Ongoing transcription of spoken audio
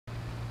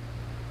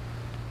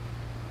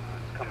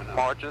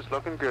Margins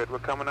looking good. We're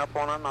coming up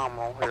on our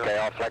nominal here. Okay,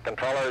 all flight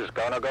controllers,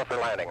 go for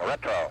landing.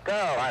 Retro.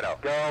 Go. Fido.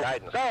 Go.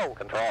 Guidance. Go.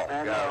 Control. Go.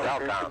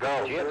 Telcom.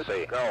 Go.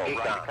 GNC. Go.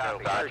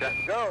 Econ. Roger.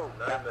 Go.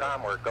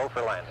 Capcom, we're go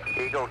for landing.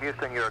 Eagle,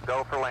 Houston, you're a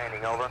go for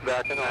landing, over.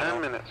 Back in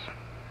 10 minutes.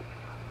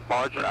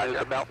 Margin is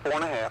about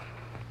 4.5.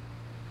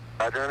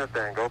 Roger,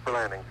 understand. Go for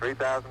landing.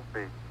 3,000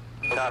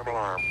 feet. Copy.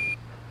 Alarm.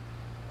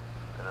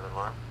 Another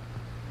alarm.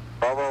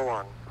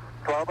 1201.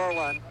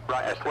 1201.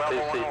 Right,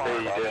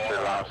 TCP, you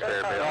just lost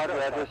there, Bill.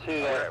 I just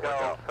see that.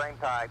 Go. Same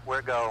type.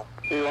 We're go.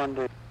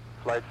 212.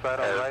 Flight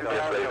settle right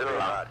Just on. leave it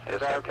alone. It's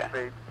 2,000 okay.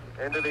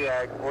 feet. Into the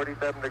ag,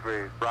 47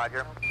 degrees.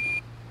 Roger.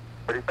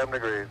 47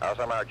 degrees. How's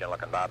our margin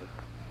looking, Bob?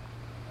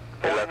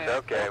 It looks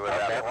okay with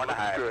that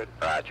 1.5. Good.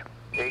 Roger.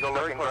 Eagle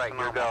looking great.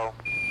 You go.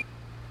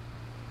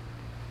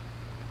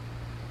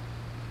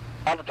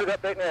 Altitude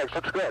update next.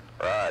 Looks good.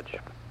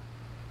 Roger.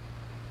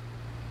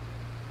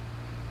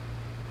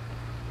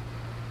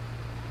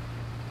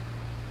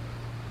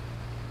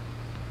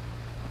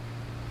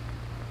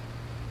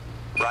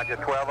 Roger,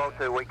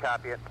 1202. We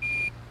copy it.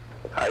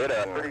 How you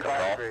doing, 35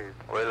 Control? degrees.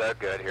 We look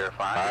good here,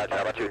 fine. Roger,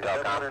 how about you,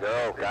 Telcom?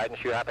 Go.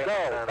 Guidance, you happy?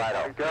 Go.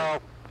 Fido. Go.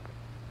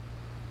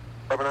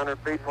 700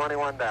 feet,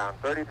 21 down.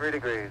 33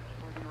 degrees.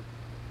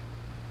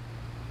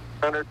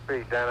 100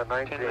 feet down at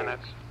 19. 10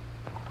 minutes.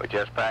 We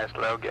just passed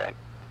low gate.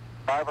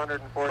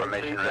 540 For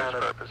mission feet down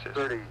risk at purposes.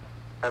 30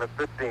 and at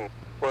 15.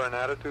 We're in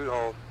attitude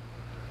hold.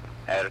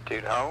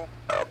 Attitude hold.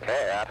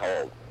 Okay, at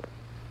hold.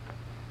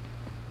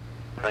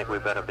 I think we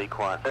better be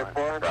quiet. They're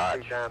 400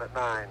 Roger. feet down at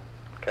 9.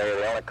 Okay,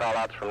 the only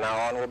call-outs from now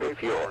on will be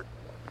fuel.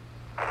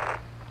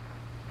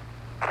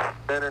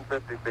 10 and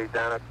 50 feet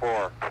down at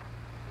 4.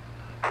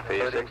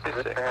 P66.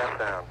 6.5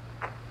 down.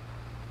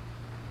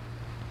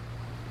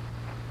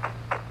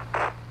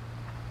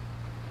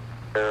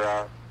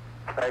 They're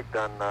pegged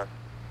on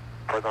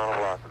horizontal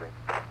velocity.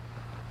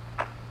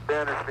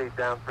 300 feet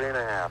down,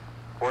 3.5.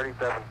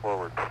 47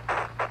 forward.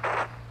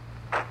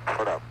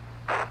 Put up.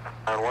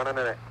 On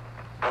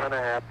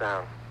 1.5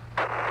 down.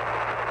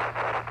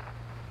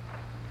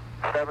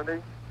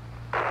 70.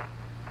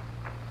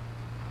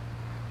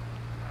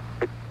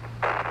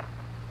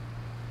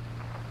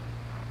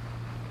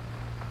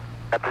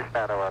 Got the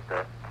shadow up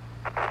there.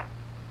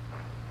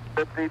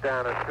 50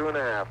 down at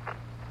 2.5.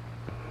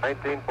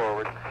 19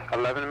 forward.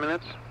 11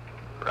 minutes.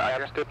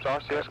 Roger. Tips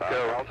RCS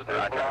go.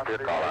 Roger, your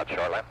call-out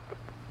shortly.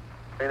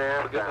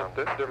 3.5 down.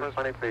 the difference.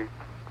 20 feet.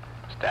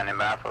 Standing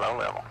by for low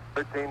level.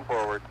 13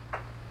 forward.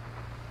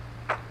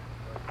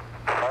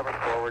 11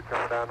 forward,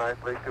 coming down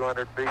nicely.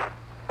 200 feet.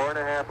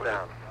 4.5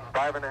 down.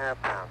 5.5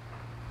 down.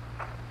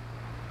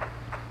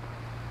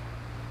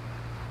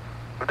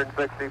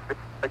 160 feet.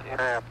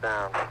 6.5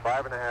 down.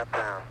 5.5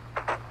 down.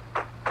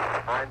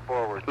 9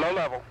 forward. Low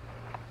level.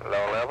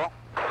 Low level.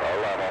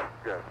 Low level.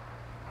 Good.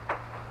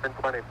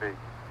 20 feet.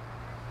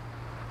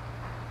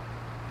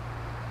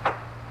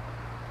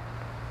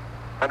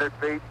 100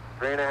 feet.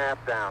 3.5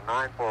 down.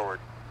 9 forward.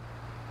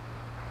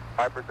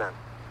 5%.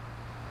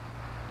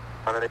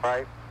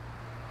 185.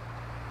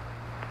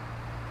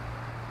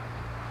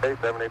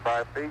 Okay,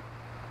 75 feet.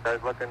 Guys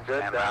looking good.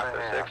 Stand down by a for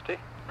half. 60.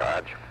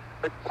 Roger.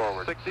 6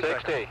 forward.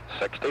 60.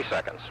 60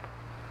 seconds.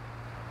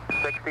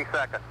 60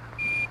 seconds.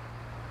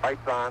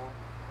 Lights on.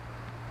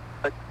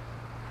 6.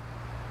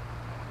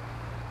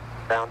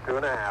 Down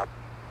 2.5.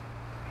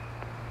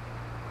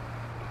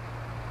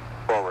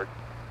 Forward.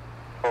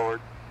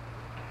 Forward.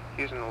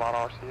 Using a lot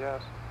of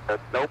RCS.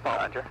 That's No pump.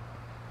 Roger.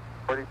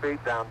 40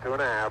 feet down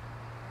 2.5.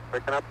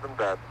 Picking up some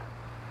dust.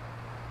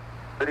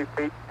 30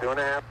 feet,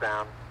 2.5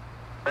 down.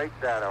 Straight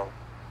shadow.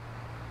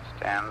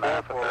 Stand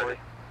by 4 for forward.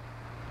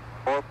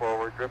 4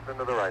 forward. Drifting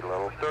to the right a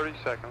little. 30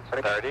 seconds.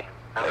 30.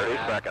 30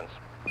 seconds.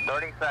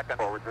 30 seconds.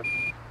 Forward.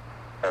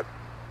 Good.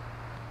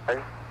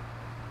 Okay.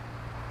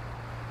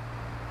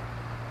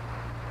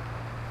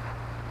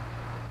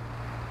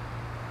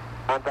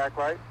 Contact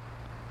light.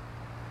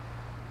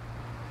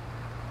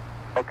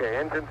 Okay,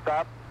 engine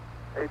stop.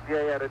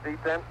 APA at a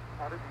descent.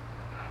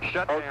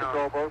 Shut Post down.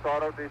 control, both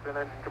auto, descent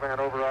engine command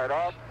override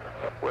off.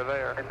 We're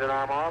there. Engine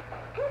arm off.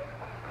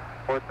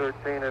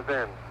 413 is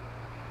in.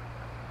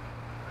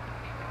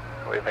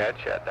 We've had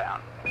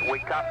shutdown. We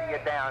copy you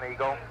down,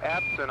 Eagle.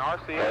 Absent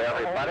RCS. Okay,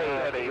 everybody,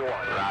 Steady.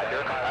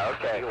 Roger.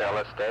 Okay,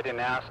 fellas, steady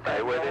now.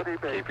 Stay with it.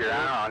 Keep your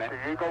eye on it.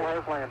 The Eagle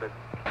has landed.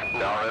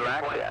 Don't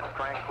relax yet.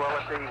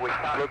 Tranquility. We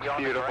copy Looks you on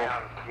beautiful. the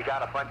ground. You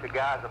got a bunch of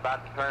guys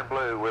about to turn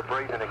blue. We're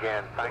breathing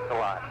again. Thanks a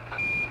lot.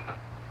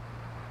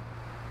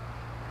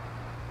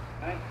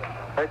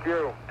 Thank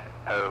you.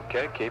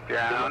 Okay, keep your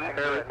eye on it.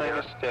 Everything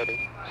is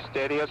steady.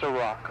 Steady as a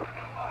rock.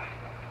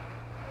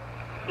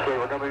 Okay,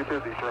 we're going to be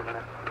busy for a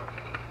minute.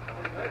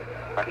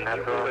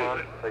 After I'm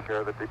on, take care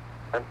of the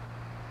descent.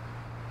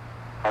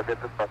 I'll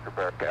get the bus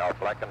repaired. Okay, our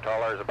flight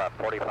controller is about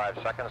 45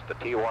 seconds to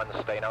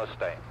T1, stay no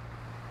stay.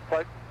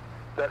 Flight,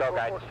 that Go,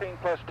 guidance. 14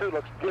 plus 2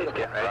 looks He's beautiful.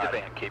 getting ready to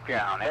bend. Keep your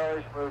eye on it.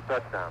 Very smooth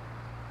touchdown.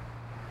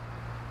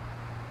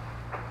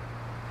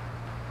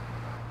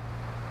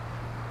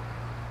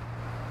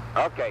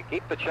 Okay,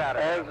 keep the chatter.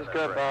 Eggs is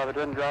good, Bob. It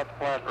didn't drop the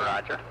platform.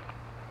 Roger.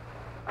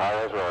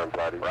 Power's running,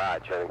 buddy.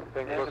 Roger.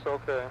 Things looks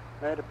okay.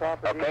 Made a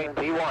proper Okay,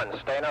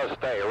 T1, stay, no,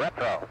 stay.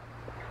 Retro.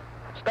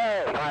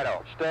 Stay.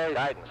 Vital. Stay.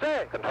 Guidance.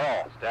 Stay.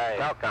 Control. Stay.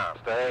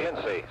 Capcom. Stay.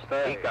 GNC.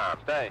 Stay.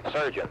 Ecom. Stay.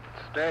 Surgeon.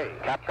 Stay.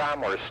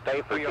 Capcom, or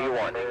stay for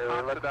T1.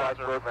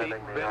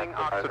 Bending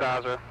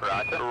oxidizer.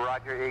 Roger.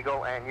 Roger,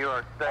 Eagle, and you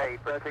are stay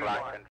for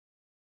T1.